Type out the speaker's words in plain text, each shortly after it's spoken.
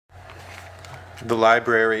The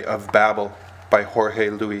Library of Babel by Jorge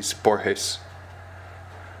Luis Borges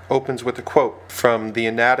opens with a quote from The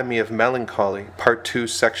Anatomy of Melancholy, Part 2,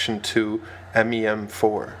 Section 2, MEM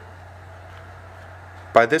 4.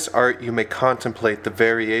 By this art you may contemplate the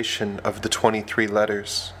variation of the 23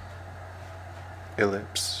 letters.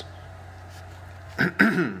 Ellipse.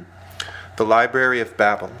 The Library of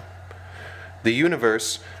Babel. The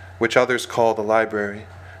universe, which others call the library,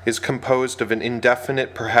 is composed of an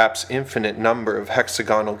indefinite, perhaps infinite number of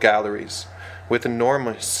hexagonal galleries, with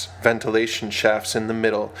enormous ventilation shafts in the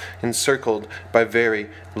middle, encircled by very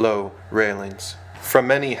low railings. From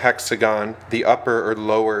any hexagon, the upper or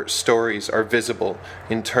lower stories are visible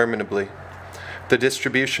interminably. The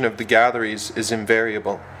distribution of the galleries is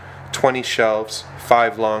invariable. 20 shelves,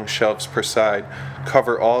 5 long shelves per side,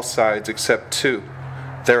 cover all sides except 2.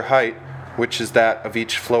 Their height, which is that of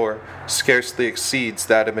each floor, scarcely exceeds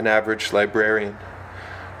that of an average librarian.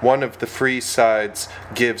 One of the free sides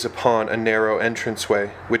gives upon a narrow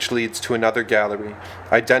entranceway, which leads to another gallery,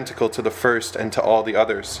 identical to the first and to all the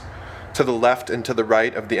others. To the left and to the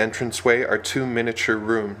right of the entranceway are 2 miniature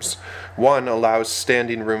rooms. One allows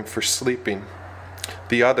standing room for sleeping,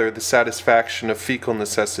 the other the satisfaction of fecal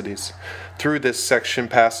necessities. Through this section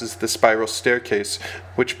passes the spiral staircase,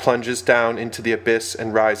 which plunges down into the abyss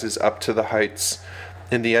and rises up to the heights.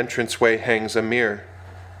 In the entranceway hangs a mirror,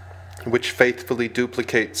 which faithfully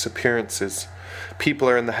duplicates appearances. People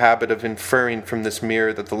are in the habit of inferring from this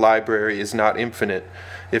mirror that the library is not infinite.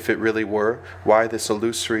 If it really were, why this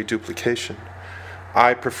illusory duplication?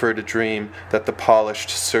 I prefer to dream that the polished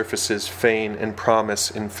surfaces feign and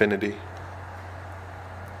promise infinity.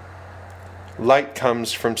 Light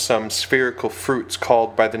comes from some spherical fruits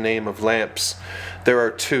called by the name of lamps. There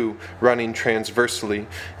are 2 running transversely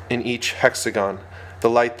in each hexagon. The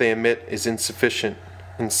light they emit is insufficient,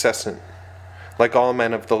 incessant. Like all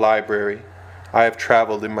men of the library, I have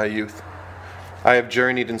traveled in my youth. I have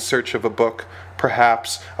journeyed in search of a book,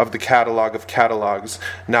 perhaps of the catalogue of catalogues.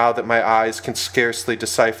 Now that my eyes can scarcely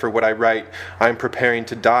decipher what I write, I am preparing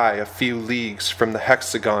to die a few leagues from the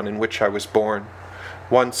hexagon in which I was born.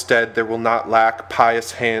 Once dead, there will not lack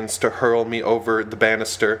pious hands to hurl me over the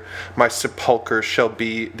banister. My sepulchre shall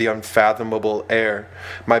be the unfathomable air.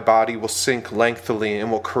 My body will sink lengthily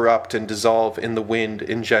and will corrupt and dissolve in the wind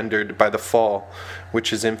engendered by the fall,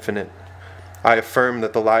 which is infinite. I affirm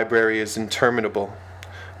that the library is interminable.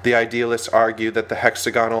 The idealists argue that the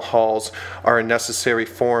hexagonal halls are a necessary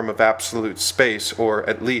form of absolute space, or,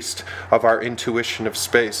 at least, of our intuition of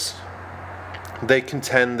space. They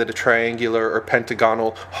contend that a triangular or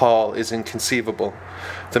pentagonal hall is inconceivable.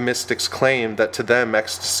 The mystics claim that to them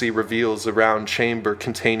ecstasy reveals a round chamber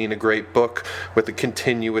containing a great book with a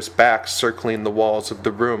continuous back circling the walls of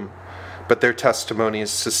the room. But their testimony is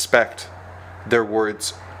suspect, their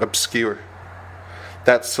words obscure.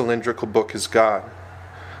 That cylindrical book is God.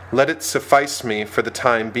 Let it suffice me for the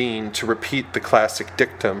time being to repeat the classic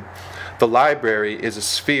dictum. The library is a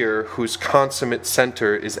sphere whose consummate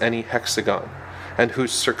center is any hexagon, and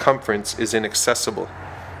whose circumference is inaccessible.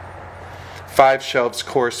 5 shelves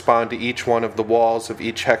correspond to each one of the walls of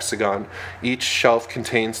each hexagon. Each shelf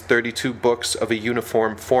contains 32 books of a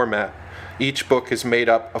uniform format. Each book is made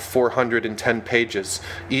up of 410 pages,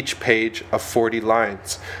 each page of 40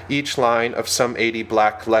 lines, each line of some 80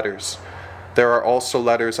 black letters. There are also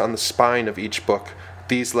letters on the spine of each book.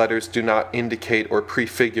 These letters do not indicate or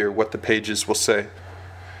prefigure what the pages will say.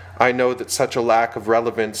 I know that such a lack of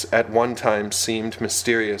relevance at one time seemed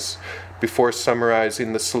mysterious. Before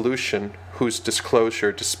summarizing the solution, whose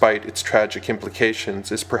disclosure, despite its tragic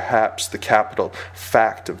implications, is perhaps the capital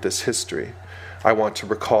fact of this history, I want to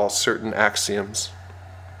recall certain axioms.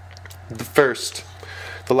 The first,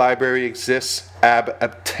 the library exists ab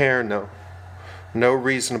aeterno. No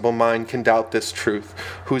reasonable mind can doubt this truth,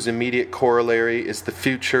 whose immediate corollary is the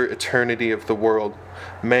future eternity of the world.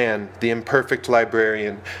 Man, the imperfect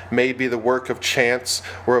librarian, may be the work of chance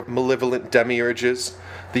or of malevolent demiurges.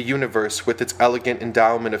 The universe, with its elegant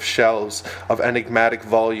endowment of shelves, of enigmatic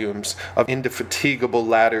volumes, of indefatigable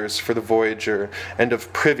ladders for the voyager, and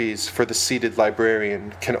of privies for the seated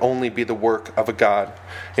librarian, can only be the work of a god.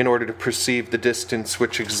 In order to perceive the distance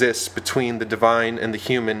which exists between the divine and the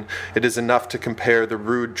human, it is enough to compare the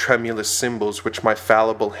rude tremulous symbols which my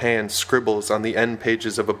fallible hand scribbles on the end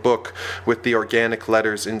pages of a book with the organic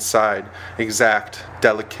letters inside, exact,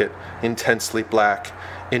 delicate, intensely black,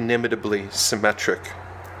 inimitably symmetric.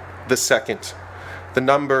 The second, the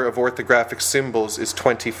number of orthographic symbols is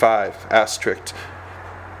 25, asterisk.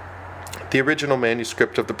 The original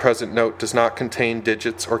manuscript of the present note does not contain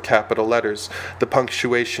digits or capital letters. The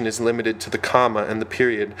punctuation is limited to the comma and the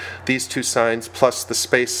period. These two signs, plus the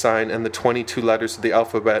space sign and the 22 letters of the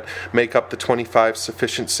alphabet, make up the 25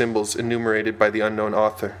 sufficient symbols enumerated by the unknown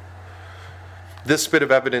author. This bit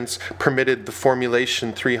of evidence permitted the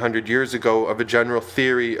formulation 300 years ago of a general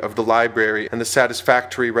theory of the library and the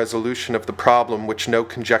satisfactory resolution of the problem which no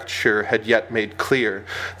conjecture had yet made clear,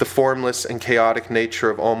 the formless and chaotic nature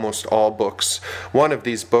of almost all books. One of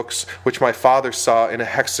these books, which my father saw in a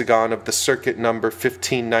hexagon of the circuit number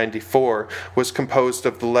 1594, was composed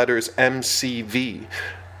of the letters MCV,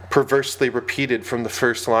 perversely repeated from the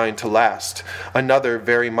first line to last. Another,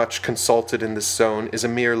 very much consulted in this zone, is a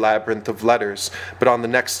mere labyrinth of letters, but on the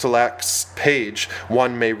next to last page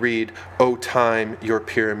one may read, "O time, your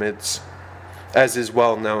pyramids." As is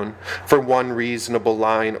well known, for one reasonable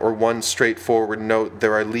line or one straightforward note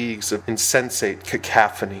there are leagues of insensate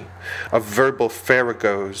cacophony, of verbal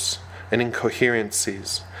farragos and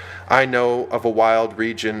incoherencies. I know of a wild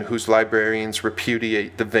region whose librarians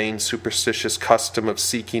repudiate the vain superstitious custom of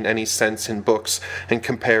seeking any sense in books and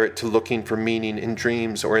compare it to looking for meaning in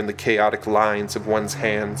dreams or in the chaotic lines of one's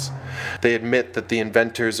hands. They admit that the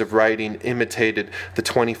inventors of writing imitated the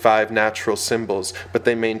 25 natural symbols, but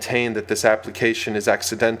they maintain that this application is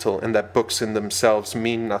accidental and that books in themselves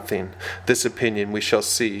mean nothing. This opinion, we shall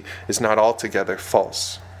see, is not altogether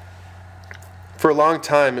false. For a long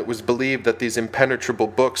time it was believed that these impenetrable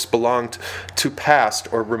books belonged to past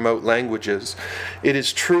or remote languages. It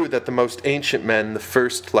is true that the most ancient men, the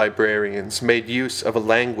first librarians, made use of a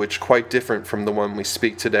language quite different from the one we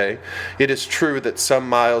speak today. It is true that some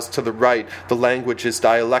miles to the right the language is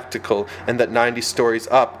dialectical, and that 90 stories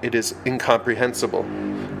up it is incomprehensible.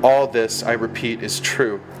 All this, I repeat, is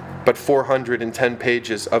true. But 410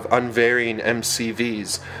 pages of unvarying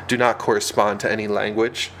MCVs do not correspond to any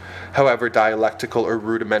language, however dialectical or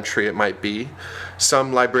rudimentary it might be.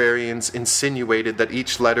 Some librarians insinuated that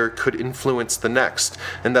each letter could influence the next,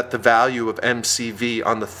 and that the value of MCV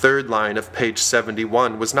on the third line of page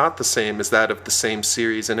 71 was not the same as that of the same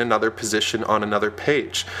series in another position on another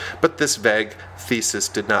page. But this vague thesis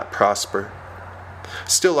did not prosper.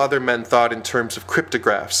 Still other men thought in terms of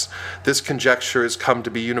cryptographs. This conjecture has come to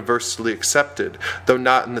be universally accepted, though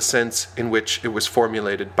not in the sense in which it was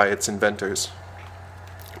formulated by its inventors.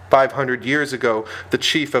 500 years ago, the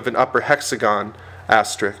chief of an upper hexagon,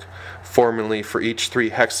 formerly for each 3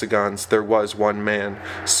 hexagons there was 1 man.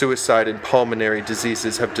 Suicide and pulmonary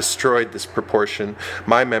diseases have destroyed this proportion.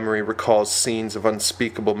 My memory recalls scenes of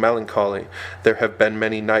unspeakable melancholy. There have been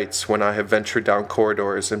many nights when I have ventured down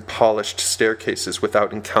corridors and polished staircases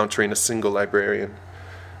without encountering a single librarian.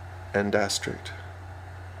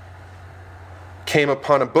 Came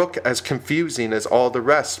upon a book as confusing as all the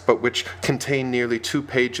rest, but which contained nearly 2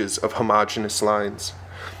 pages of homogeneous lines.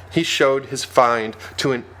 He showed his find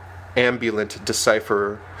to an ambulant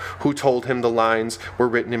decipherer, who told him the lines were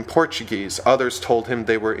written in Portuguese. Others told him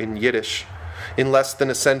they were in Yiddish. In less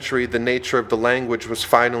than a century, the nature of the language was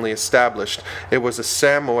finally established. It was a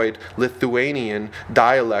Samoyed Lithuanian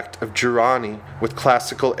dialect of Jurani with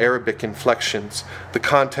classical Arabic inflections. The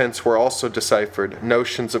contents were also deciphered,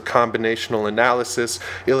 notions of combinational analysis,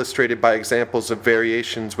 illustrated by examples of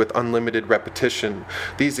variations with unlimited repetition.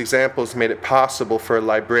 These examples made it possible for a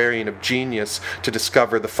librarian of genius to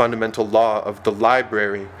discover the fundamental law of the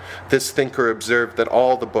library. This thinker observed that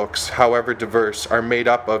all the books, however diverse, are made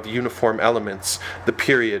up of uniform elements: the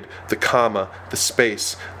period, the comma, the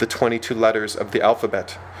space, the 22 letters of the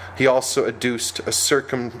alphabet. He also adduced a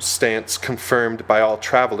circumstance confirmed by all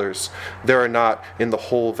travelers. There are not, in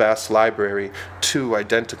the whole vast library, 2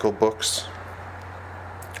 identical books.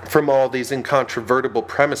 From all these incontrovertible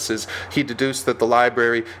premises, he deduced that the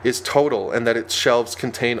library is total and that its shelves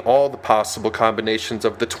contain all the possible combinations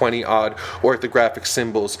of the 20-odd orthographic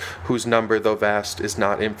symbols, whose number, though vast, is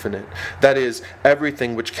not infinite. That is,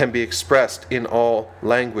 everything which can be expressed in all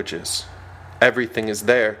languages. Everything is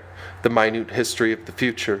there. The minute history of the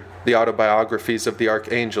future, the autobiographies of the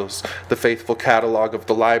archangels, the faithful catalogue of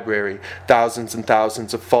the library, thousands and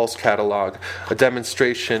thousands of false catalogue, a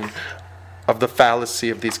demonstration of the fallacy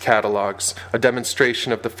of these catalogues, a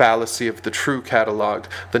demonstration of the fallacy of the true catalogue,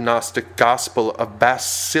 the Gnostic gospel of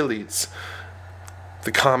Basilides,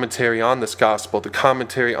 the commentary on this gospel, the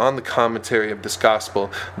commentary on the commentary of this gospel,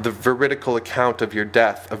 the veridical account of your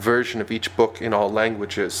death, a version of each book in all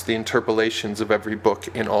languages, the interpolations of every book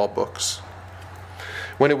in all books.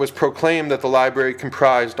 When it was proclaimed that the library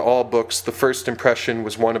comprised all books, the first impression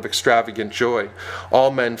was one of extravagant joy.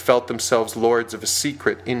 All men felt themselves lords of a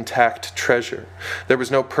secret, intact treasure. There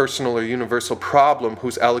was no personal or universal problem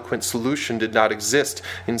whose eloquent solution did not exist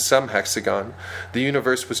in some hexagon. The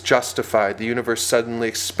universe was justified. The universe suddenly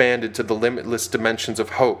expanded to the limitless dimensions of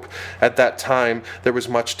hope. At that time, there was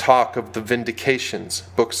much talk of the vindications,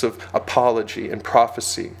 books of apology and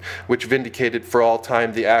prophecy, which vindicated for all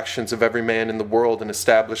time the actions of every man in the world and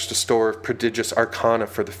established a store of prodigious arcana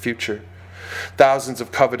for the future. Thousands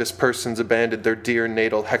of covetous persons abandoned their dear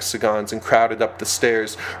natal hexagons and crowded up the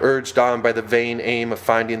stairs, urged on by the vain aim of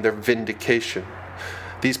finding their vindication.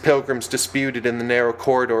 These pilgrims disputed in the narrow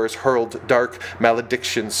corridors, hurled dark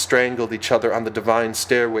maledictions, strangled each other on the divine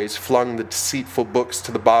stairways, flung the deceitful books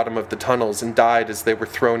to the bottom of the tunnels, and died as they were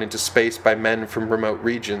thrown into space by men from remote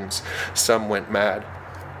regions. Some went mad.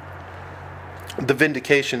 The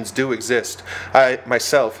vindications do exist. I,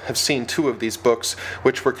 myself, have seen 2 of these books,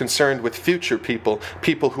 which were concerned with future people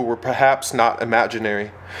who were perhaps not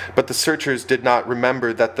imaginary. But the searchers did not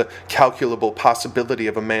remember that the calculable possibility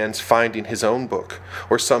of a man's finding his own book,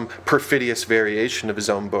 or some perfidious variation of his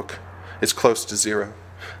own book, is close to 0.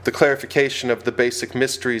 The clarification of the basic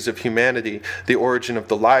mysteries of humanity, the origin of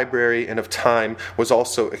the library and of time, was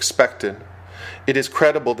also expected. It is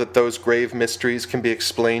credible that those grave mysteries can be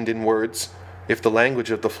explained in words. If the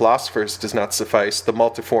language of the philosophers does not suffice, the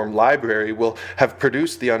multiform library will have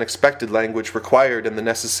produced the unexpected language required and the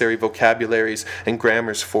necessary vocabularies and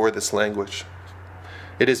grammars for this language.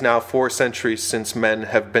 It is now 4 centuries since men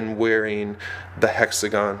have been wearying the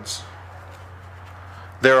hexagons.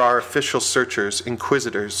 There are official searchers,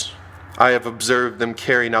 inquisitors. I have observed them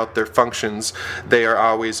carrying out their functions. They are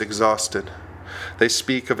always exhausted. They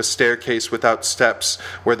speak of a staircase without steps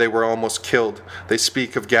where they were almost killed. They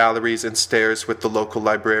speak of galleries and stairs with the local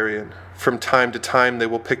librarian. From time to time they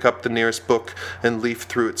will pick up the nearest book and leaf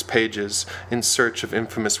through its pages in search of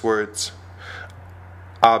infamous words.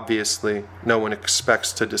 Obviously, no one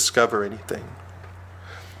expects to discover anything.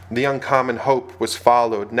 The uncommon hope was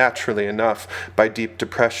followed, naturally enough, by deep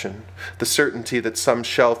depression. The certainty that some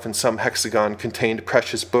shelf and some hexagon contained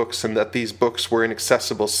precious books and that these books were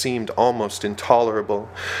inaccessible seemed almost intolerable.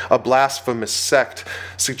 A blasphemous sect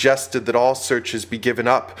suggested that all searches be given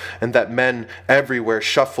up and that men everywhere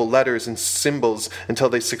shuffle letters and symbols until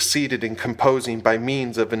they succeeded in composing by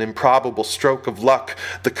means of an improbable stroke of luck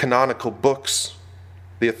the canonical books.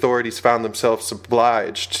 The authorities found themselves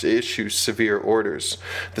obliged to issue severe orders.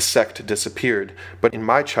 The sect disappeared, but in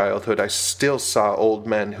my childhood I still saw old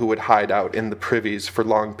men who would hide out in the privies for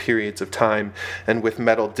long periods of time, and with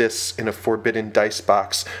metal discs in a forbidden dice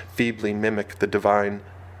box feebly mimic the divine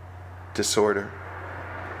disorder.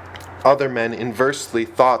 Other men inversely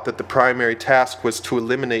thought that the primary task was to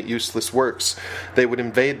eliminate useless works. They would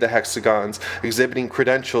invade the hexagons, exhibiting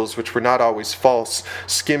credentials which were not always false,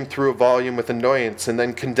 skim through a volume with annoyance, and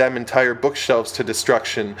then condemn entire bookshelves to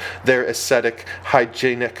destruction. Their ascetic,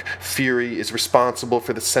 hygienic fury is responsible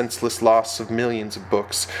for the senseless loss of millions of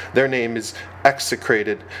books. Their name is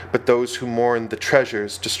execrated, but those who mourn the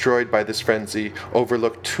treasures destroyed by this frenzy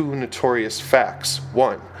overlook 2 notorious facts.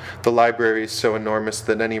 1. The library is so enormous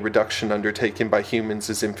that any reduction undertaken by humans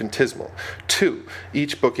is infinitesimal. 2.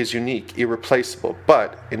 Each book is unique, irreplaceable,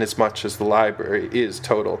 but, inasmuch as the library is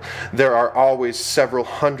total, there are always several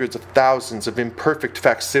hundreds of thousands of imperfect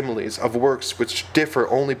facsimiles of works which differ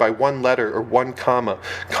only by 1 letter or 1 comma.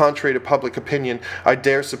 Contrary to public opinion, I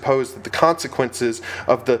dare suppose that the consequences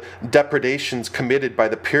of the depredations committed by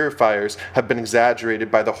the purifiers have been exaggerated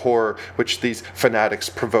by the horror which these fanatics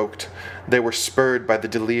provoked. They were spurred by the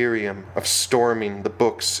delirium of storming the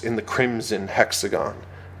books in the crimson hexagon,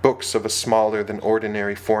 books of a smaller than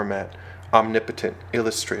ordinary format, omnipotent,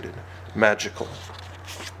 illustrated, magical.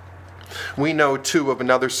 We know, too, of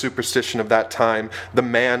another superstition of that time, the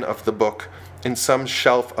man of the book. In some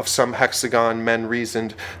shelf of some hexagon, men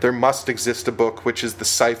reasoned, there must exist a book which is the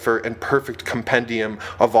cipher and perfect compendium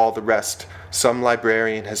of all the rest. Some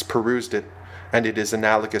librarian has perused it, and it is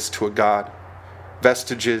analogous to a god.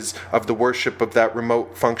 Vestiges of the worship of that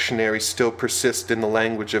remote functionary still persist in the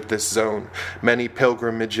language of this zone. Many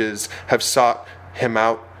pilgrimages have sought him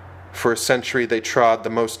out. For a century they trod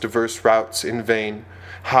the most diverse routes in vain.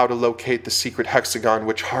 How to locate the secret hexagon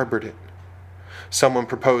which harbored it? Someone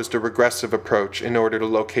proposed a regressive approach. In order to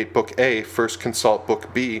locate Book A, first consult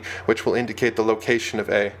Book B, which will indicate the location of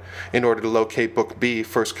A. In order to locate Book B,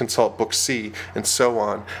 first consult Book C, and so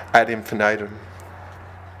on, ad infinitum.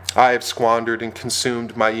 I have squandered and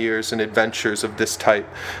consumed my years in adventures of this type.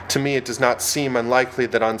 To me it does not seem unlikely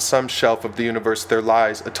that on some shelf of the universe there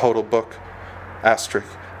lies a total book. Asterisk.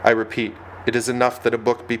 I repeat, It is enough that a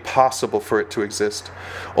book be possible for it to exist.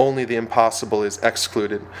 Only the impossible is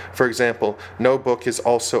excluded. For example, no book is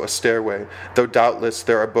also a stairway, though doubtless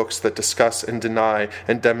there are books that discuss and deny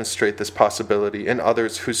and demonstrate this possibility, and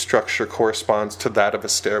others whose structure corresponds to that of a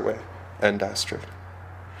stairway. End asterisk.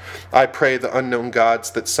 I pray the unknown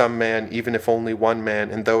gods that some man, even if only one man,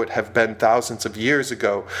 and though it have been thousands of years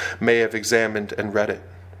ago, may have examined and read it.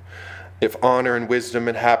 If honor and wisdom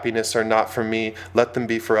and happiness are not for me, let them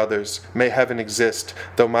be for others. May heaven exist,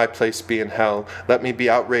 though my place be in hell. Let me be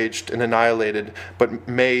outraged and annihilated, but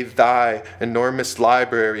may thy enormous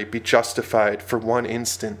library be justified for one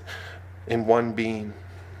instant in one being.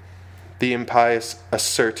 The impious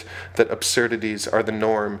assert that absurdities are the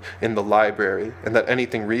norm in the library, and that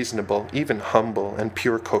anything reasonable, even humble and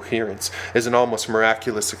pure coherence, is an almost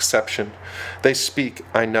miraculous exception. They speak,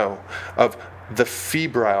 I know, of the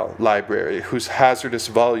febrile library, whose hazardous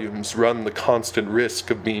volumes run the constant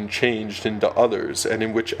risk of being changed into others, and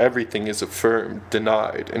in which everything is affirmed,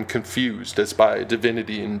 denied, and confused as by a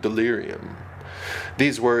divinity in delirium.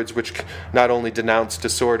 These words, which not only denounce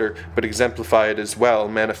disorder, but exemplify it as well,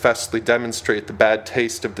 manifestly demonstrate the bad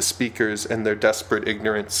taste of the speakers and their desperate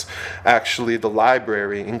ignorance. Actually, the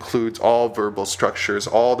library includes all verbal structures,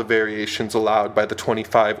 all the variations allowed by the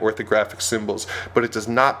 25 orthographic symbols, but it does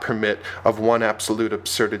not permit of one absolute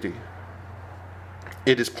absurdity.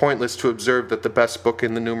 It is pointless to observe that the best book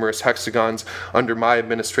in the numerous hexagons under my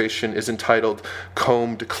administration is entitled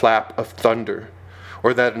Combed Clap of Thunder,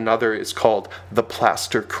 or that another is called The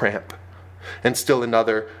Plaster Cramp, and still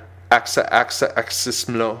another Axa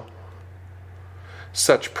Axismlo.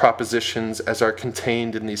 Such propositions as are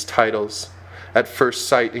contained in these titles, at first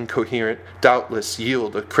sight incoherent, doubtless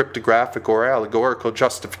yield a cryptographic or allegorical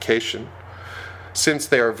justification. Since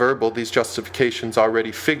they are verbal, these justifications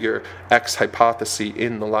already figure ex hypothesi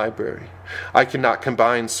in the library. I cannot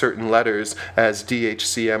combine certain letters as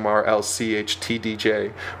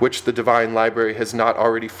DHCMRLCHTDJ, which the Divine Library has not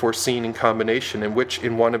already foreseen in combination, and which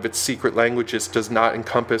in one of its secret languages does not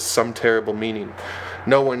encompass some terrible meaning.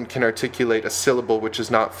 No one can articulate a syllable which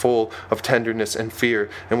is not full of tenderness and fear,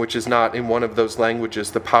 and which is not in one of those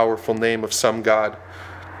languages the powerful name of some god.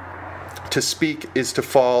 To speak is to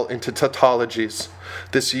fall into tautologies.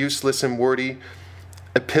 This useless and wordy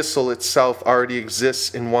epistle itself already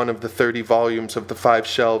exists in one of the 30 volumes of the 5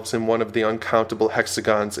 shelves in one of the uncountable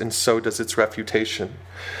hexagons, and so does its refutation.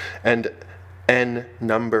 And n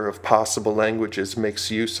number of possible languages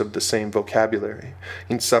makes use of the same vocabulary.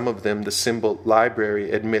 In some of them, the symbol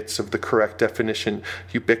library admits of the correct definition,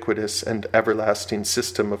 ubiquitous and everlasting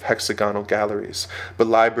system of hexagonal galleries. But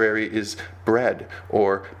library is bread,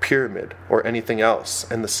 or pyramid, or anything else,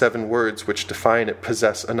 and the 7 words which define it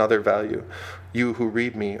possess another value. You who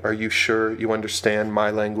read me, are you sure you understand my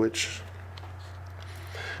language?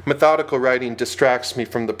 Methodical writing distracts me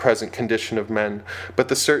from the present condition of men, but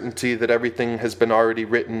the certainty that everything has been already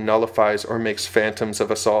written nullifies or makes phantoms of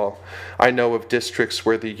us all. I know of districts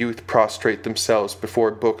where the youth prostrate themselves before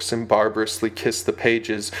books and barbarously kiss the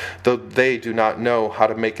pages, though they do not know how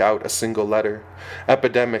to make out a single letter.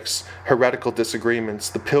 Epidemics, heretical disagreements,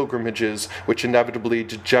 the pilgrimages which inevitably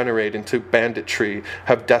degenerate into banditry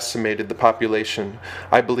have decimated the population.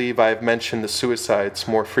 I believe I have mentioned the suicides,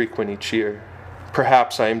 more frequent each year.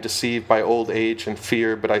 Perhaps I am deceived by old age and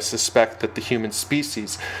fear, but I suspect that the human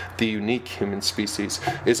species, the unique human species,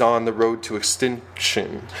 is on the road to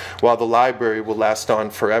extinction, while the library will last on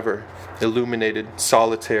forever, illuminated,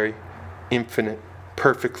 solitary, infinite,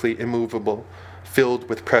 perfectly immovable, filled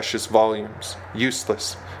with precious volumes,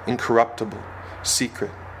 useless, incorruptible,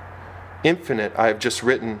 secret. Infinite, I have just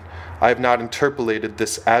written. I have not interpolated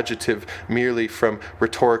this adjective merely from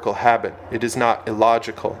rhetorical habit. It is not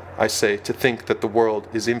illogical, I say, to think that the world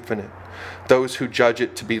is infinite. Those who judge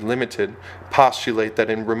it to be limited postulate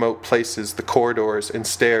that in remote places the corridors and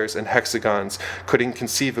stairs and hexagons could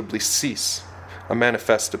inconceivably cease, a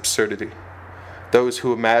manifest absurdity. Those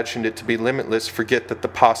who imagine it to be limitless forget that the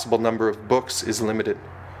possible number of books is limited.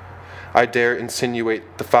 I dare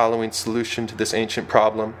insinuate the following solution to this ancient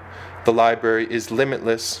problem. The library is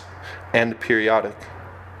limitless and periodic.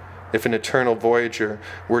 If an eternal voyager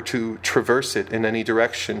were to traverse it in any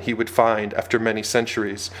direction, he would find, after many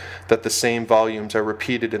centuries, that the same volumes are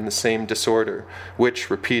repeated in the same disorder, which,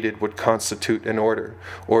 repeated, would constitute an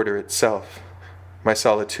order itself. My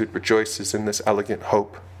solitude rejoices in this elegant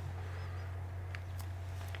hope.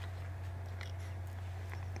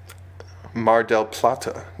 Mar del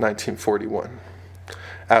Plata, 1941.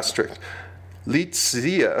 Asterisk.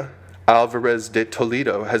 Litzia Alvarez de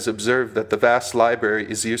Toledo has observed that the vast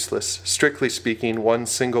library is useless. Strictly speaking, one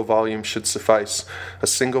single volume should suffice, a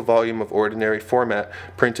single volume of ordinary format,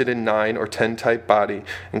 printed in 9 or 10 type body,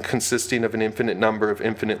 and consisting of an infinite number of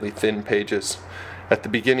infinitely thin pages. At the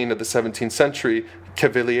beginning of the 17th century,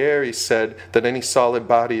 Cavalieri said that any solid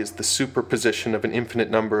body is the superposition of an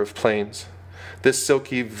infinite number of planes. This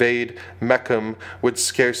silky vade mecum would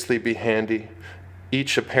scarcely be handy.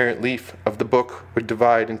 Each apparent leaf of the book would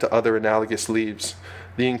divide into other analogous leaves.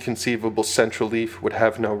 The inconceivable central leaf would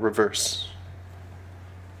have no reverse.